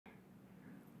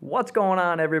What's going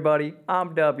on, everybody?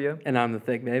 I'm W. And I'm the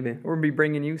thick baby. We're going to be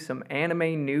bringing you some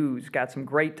anime news. Got some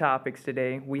great topics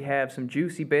today. We have some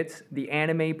juicy bits. The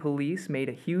anime police made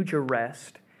a huge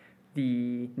arrest.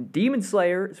 The Demon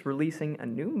Slayer is releasing a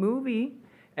new movie.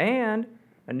 And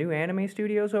a new anime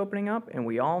studio is opening up, and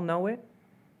we all know it.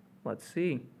 Let's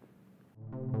see.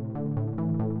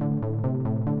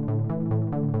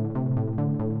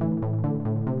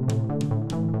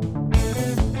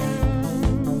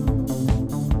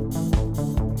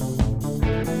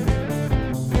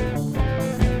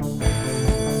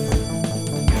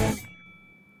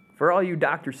 For all you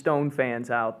Dr. Stone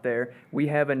fans out there, we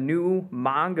have a new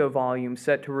manga volume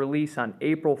set to release on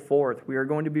April 4th. We are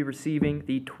going to be receiving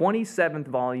the 27th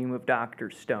volume of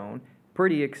Dr. Stone.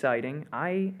 Pretty exciting.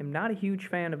 I am not a huge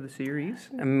fan of the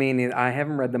series. I mean, I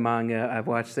haven't read the manga. I've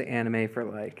watched the anime for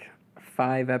like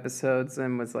 5 episodes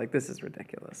and was like, this is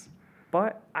ridiculous.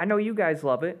 But I know you guys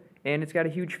love it, and it's got a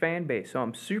huge fan base, so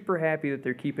I'm super happy that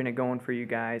they're keeping it going for you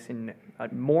guys. And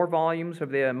more volumes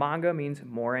of the manga means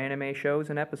more anime shows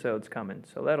and episodes coming,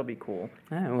 so that'll be cool.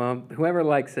 Yeah, well, whoever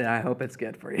likes it, I hope it's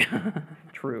good for you.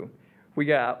 True. We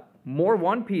got more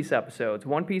One Piece episodes.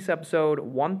 One Piece episode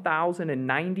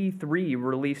 1093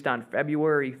 released on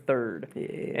February 3rd.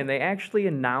 Yeah. And they actually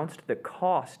announced the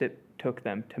cost it took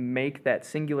them to make that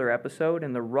singular episode,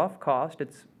 and the rough cost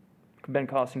it's been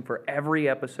costing for every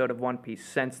episode of One Piece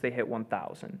since they hit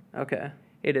 1,000. Okay.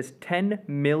 It is 10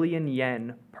 million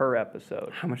yen per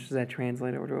episode. How much does that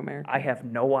translate over to America? I have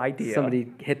no idea.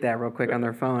 Somebody hit that real quick on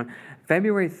their phone.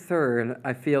 February 3rd,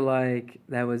 I feel like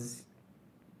that was...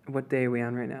 What day are we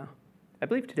on right now? I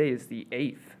believe today is the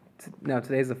 8th. No,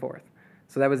 today's the 4th.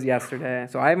 So that was yesterday.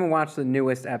 So I haven't watched the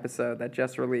newest episode that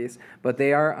just released, but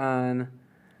they are on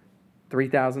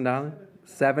 $3,000?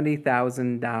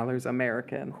 $70,000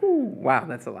 American. Ooh. Wow,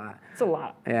 that's a lot. It's a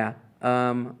lot. Yeah.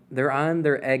 They're on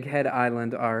their Egghead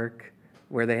Island arc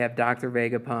where they have Dr.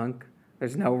 Vegapunk.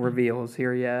 There's no reveals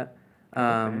here yet.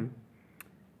 Okay.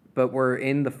 But we're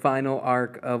in the final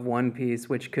arc of One Piece,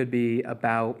 which could be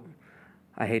about,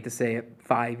 I hate to say it,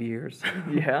 5 years.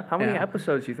 Yeah? How many Yeah.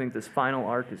 episodes do you think this final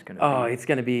arc is going to be? Oh, it's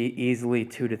going to be easily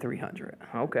 200 to 300.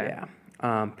 Okay. Yeah.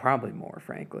 Probably more,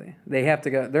 frankly. They have to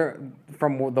go,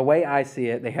 from the way I see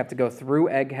it, they have to go through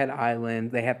Egghead Island.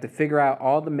 They have to figure out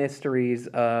all the mysteries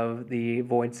of the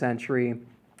Void Century.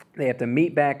 They have to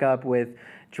meet back up with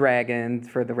dragons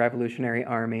for the Revolutionary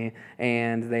Army.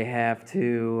 And they have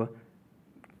to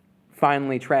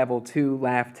finally travel to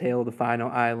Laugh Tale, the final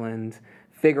island,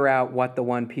 figure out what the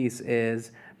One Piece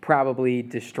is, probably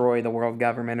destroy the world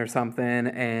government or something,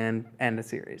 and end the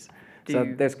series.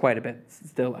 There's quite a bit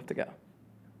still left to go.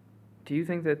 Do you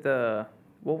think that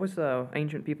what was the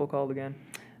ancient people called again?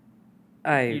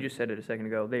 You just said it a second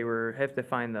ago. They have to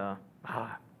find the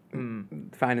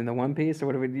finding the One Piece, or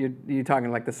what are you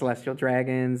talking like the Celestial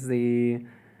Dragons, the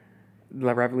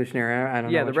Revolutionary? I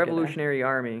don't know. Yeah, the Revolutionary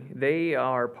Army. They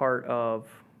are part of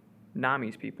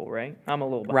Nami's people, right? I'm a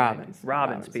little behind.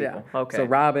 Robin's people. Yeah. Okay. So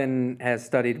Robin has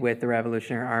studied with the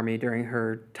Revolutionary Army during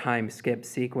her time skip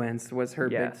sequence. Was her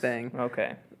big thing.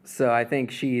 Okay. So I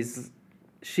think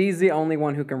she's the only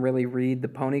one who can really read the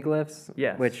poneglyphs,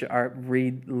 yes, which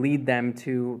lead them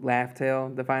to Laugh Tale,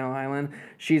 the final island.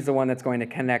 She's the one that's going to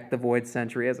connect the Void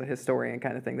Century as a historian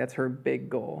kind of thing. That's her big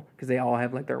goal, because they all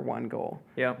have like their one goal.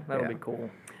 Yeah, that'll be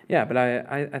cool. Yeah, but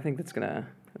I think it's gonna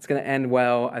end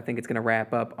well. I think it's gonna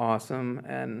wrap up awesome,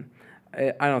 and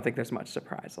I don't think there's much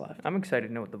surprise left. I'm excited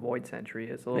to know what the Void Century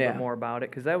is, a little bit more about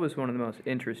it, because that was one of the most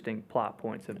interesting plot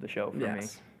points of the show for me.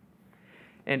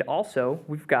 And also,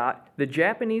 we've got the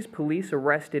Japanese police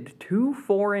arrested 2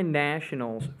 foreign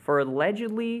nationals for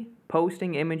allegedly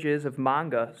posting images of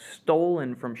manga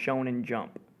stolen from Shonen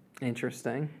Jump.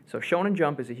 Interesting. So Shonen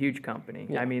Jump is a huge company.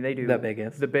 Yeah, I mean, they do the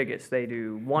biggest. The biggest. They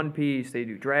do One Piece, they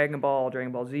do Dragon Ball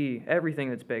Z,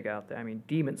 everything that's big out there. I mean,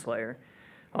 Demon Slayer.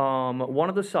 One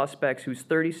of the suspects, who's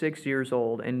 36 years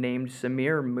old and named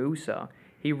Samir Musa,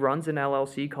 he runs an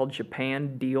LLC called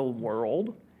Japan Deal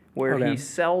World, where he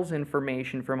sells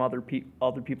information from other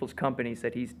people's companies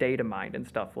that he's data mined and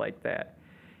stuff like that.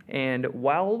 And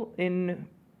while in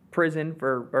prison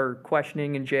or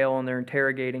questioning in jail and they're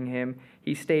interrogating him,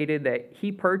 he stated that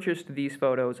he purchased these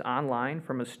photos online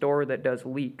from a store that does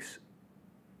leaks.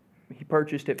 He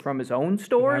purchased it from his own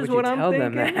store, is what I'm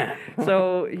thinking. Them that?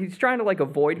 So he's trying to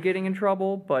avoid getting in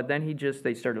trouble, but then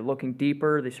they started looking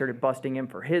deeper. They started busting him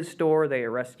for his store. They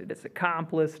arrested his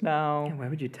accomplice now. Yeah, why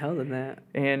would you tell them that?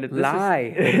 And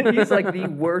lie. He's like the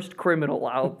worst criminal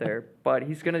out there, but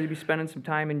he's going to be spending some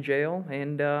time in jail.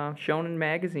 And Shonen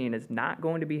Magazine is not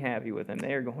going to be happy with him.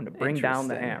 They are going to bring down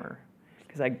the hammer,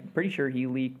 because I'm pretty sure he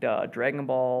leaked Dragon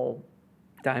Ball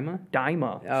Daima?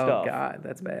 Daima Oh, stuff. God,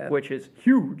 that's bad. Which is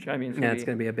huge. I mean, It's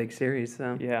going to be a big series,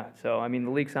 so. Yeah, so, I mean,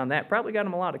 the leaks on that probably got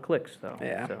him a lot of clicks, though.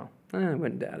 Yeah. So. I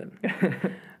wouldn't doubt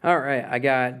it. All right, I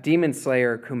got Demon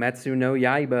Slayer Kumetsu no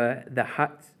Yaiba,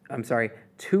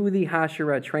 To the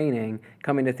Hashira Training,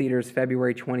 coming to theaters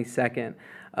February 22nd.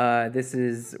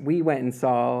 We went and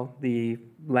saw the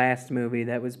last movie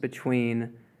that was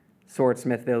between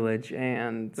Swordsmith Village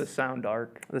and... The Sound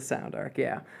Arc. The Sound Arc,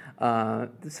 yeah.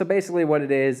 So basically what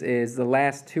it is the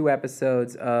last 2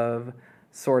 episodes of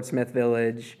Swordsmith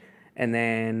Village, and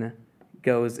then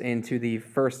goes into the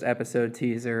first episode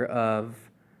teaser of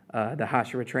the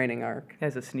Hashira training arc.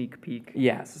 Has a sneak peek.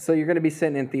 Yes. So you're going to be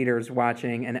sitting in theaters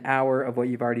watching an hour of what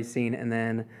you've already seen and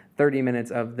then 30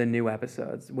 minutes of the new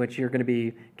episodes, which you're going to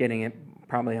be getting it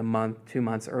probably a month, 2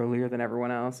 months earlier than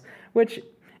everyone else, which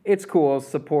it's cool.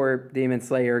 Support Demon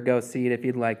Slayer. Go see it if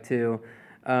you'd like to.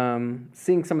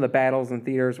 Seeing some of the battles in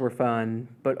theaters were fun,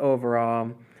 but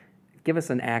overall, give us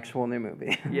an actual new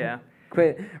movie. Yeah.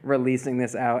 Quit releasing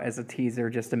this out as a teaser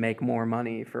just to make more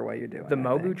money for what you're doing. The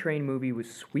Mogu Train movie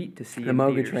was sweet to see. The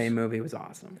Mogu Train movie was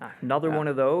awesome. Another one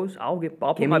of those. I'll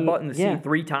put my butt in the seat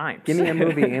 3 times. Give me a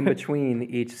movie in between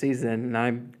each season, and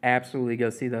I absolutely go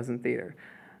see those in theater.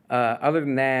 Other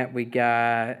than that, we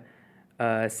got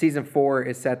season 4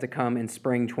 is set to come in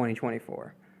spring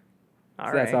 2024.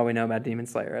 That's all we know about Demon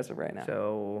Slayer as of right now.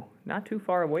 So not too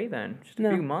far away then. Just a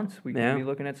few months. We could be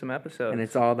looking at some episodes. And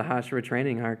it's all the Hashira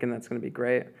training arc, and that's going to be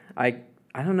great. I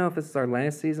don't know if this is our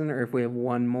last season or if we have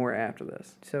one more after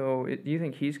this. So do you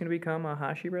think he's going to become a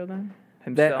Hashira then?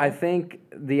 Himself? I think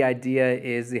the idea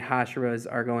is the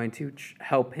Hashiras are going to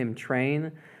help him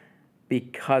train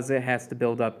because it has to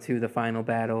build up to the final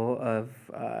battle of...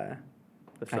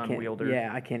 the Sun Wielder.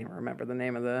 Yeah, I can't even remember the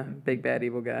name of the big bad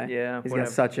evil guy. Yeah, he's got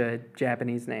such a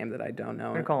Japanese name that I don't know.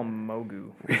 I'm gonna call him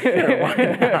Mogu. Sure, why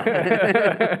not?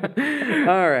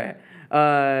 All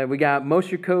right, we got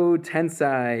Moshiko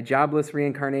Tensei Jobless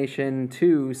Reincarnation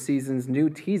 2 season's new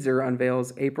teaser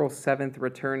unveils April 7th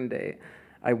return date.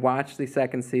 I watched the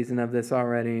second season of this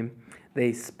already.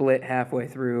 They split halfway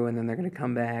through, and then they're gonna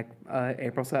come back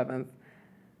April 7th.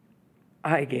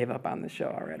 I gave up on the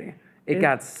show already. It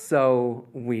got so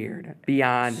weird,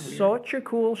 beyond weird. Such a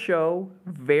cool show,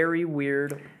 very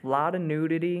weird, a lot of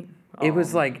nudity. It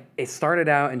was like, it started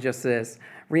out in just this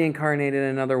reincarnated in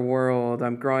another world,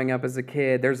 I'm growing up as a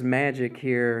kid, there's magic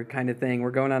here kind of thing,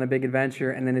 we're going on a big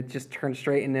adventure, and then it just turned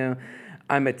straight into,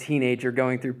 I'm a teenager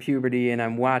going through puberty and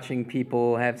I'm watching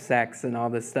people have sex and all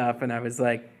this stuff, and I was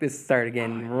like, this started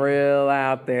getting real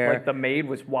out there. Like the maid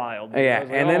was wild. Yeah, was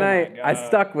like, and then I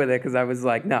stuck with it because I was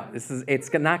like, no,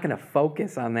 it's not going to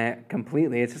focus on that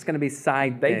completely. It's just going to be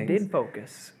side things. They did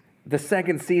focus. The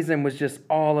second season was just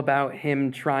all about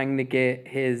him trying to get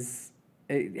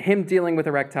him dealing with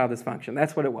erectile dysfunction.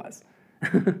 That's what it was.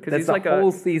 That's he's the like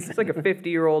whole season. He's like a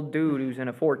 50-year-old dude who's in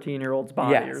a 14-year-old's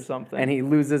body or something. And he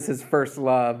loses his first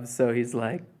love, so he's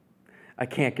like, I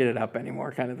can't get it up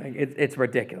anymore kind of thing. It's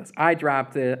ridiculous. I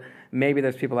dropped it. Maybe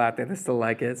there's people out there that still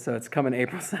like it, so it's coming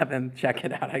April 7th. Check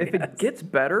it out, I guess. If it gets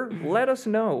better, let us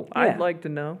know. Yeah. I'd like to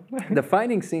know. The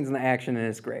fighting scenes and the action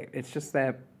is great. It's just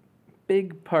that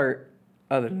big part,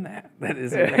 other than that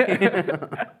is great.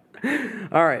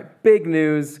 All right, big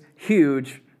news,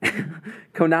 huge.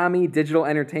 Konami Digital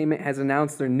Entertainment has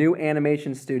announced their new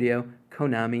animation studio,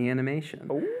 Konami Animation.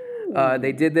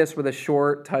 They did this with a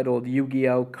short titled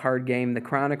Yu-Gi-Oh! Card Game The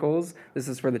Chronicles. This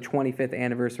is for the 25th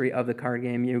anniversary of the card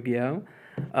game Yu-Gi-Oh!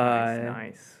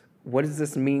 Nice. What does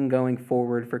this mean going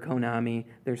forward for Konami?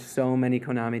 There's so many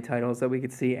Konami titles that we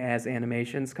could see as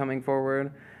animations coming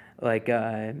forward, like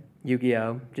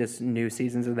Yu-Gi-Oh! Just new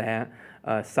seasons of that.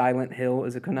 Silent Hill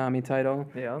is a Konami title.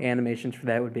 Yeah. Animations for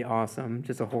that would be awesome.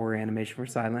 Just a horror animation for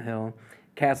Silent Hill.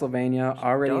 Castlevania,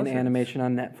 already an animation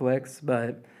on Netflix,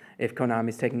 but if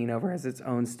Konami's taking it over as its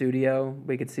own studio,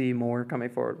 we could see more coming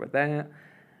forward with that.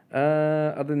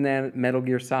 Other than that, Metal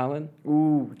Gear Solid.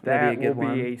 Ooh, that will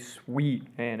be a sweet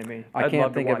anime. I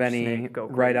can't think of any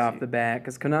right off the bat,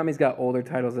 because Konami's got older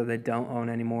titles that they don't own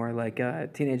anymore, like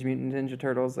Teenage Mutant Ninja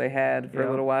Turtles they had for a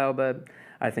little while, but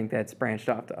I think that's branched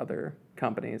off to other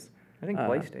companies. I think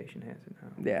PlayStation has it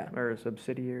now. Yeah. Or a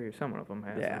subsidiary, or some of them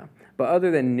has it. Yeah. But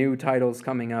other than new titles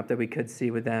coming up that we could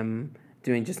see with them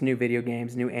doing just new video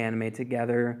games, new anime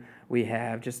together, we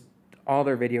have just all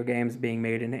their video games being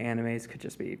made into animes could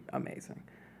just be amazing.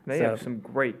 They have some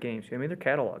great games. I mean, their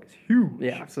catalog is huge.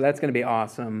 Yeah, so that's going to be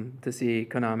awesome to see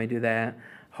Konami do that.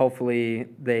 Hopefully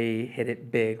they hit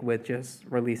it big with just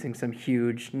releasing some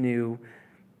huge new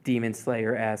Demon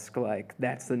Slayer-esque, like,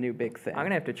 that's the new big thing. I'm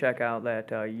gonna have to check out that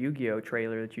Yu-Gi-Oh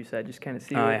trailer that you said, just kind of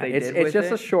see what Yeah. they It's did with it's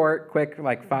just it. a short, quick,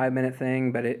 like 5-minute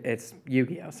thing, but it's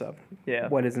Yu-Gi-Oh. So Yeah.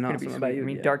 what isn't It's gonna be awesome about sweet. Yu-Gi-Oh?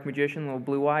 I mean, Dark Magician, little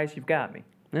blue eyes, you've got me.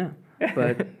 Yeah,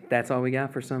 but that's all we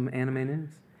got for some anime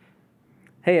news.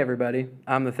 Hey everybody,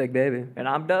 I'm the Thick Baby. And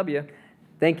I'm W.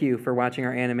 Thank you for watching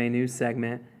our anime news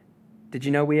segment. Did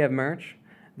you know we have merch?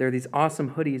 There are these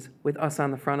awesome hoodies with us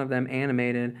on the front of them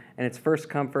animated, and it's first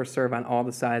come, first serve on all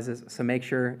the sizes, so make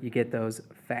sure you get those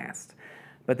fast.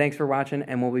 But thanks for watching,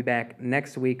 and we'll be back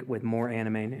next week with more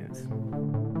anime news.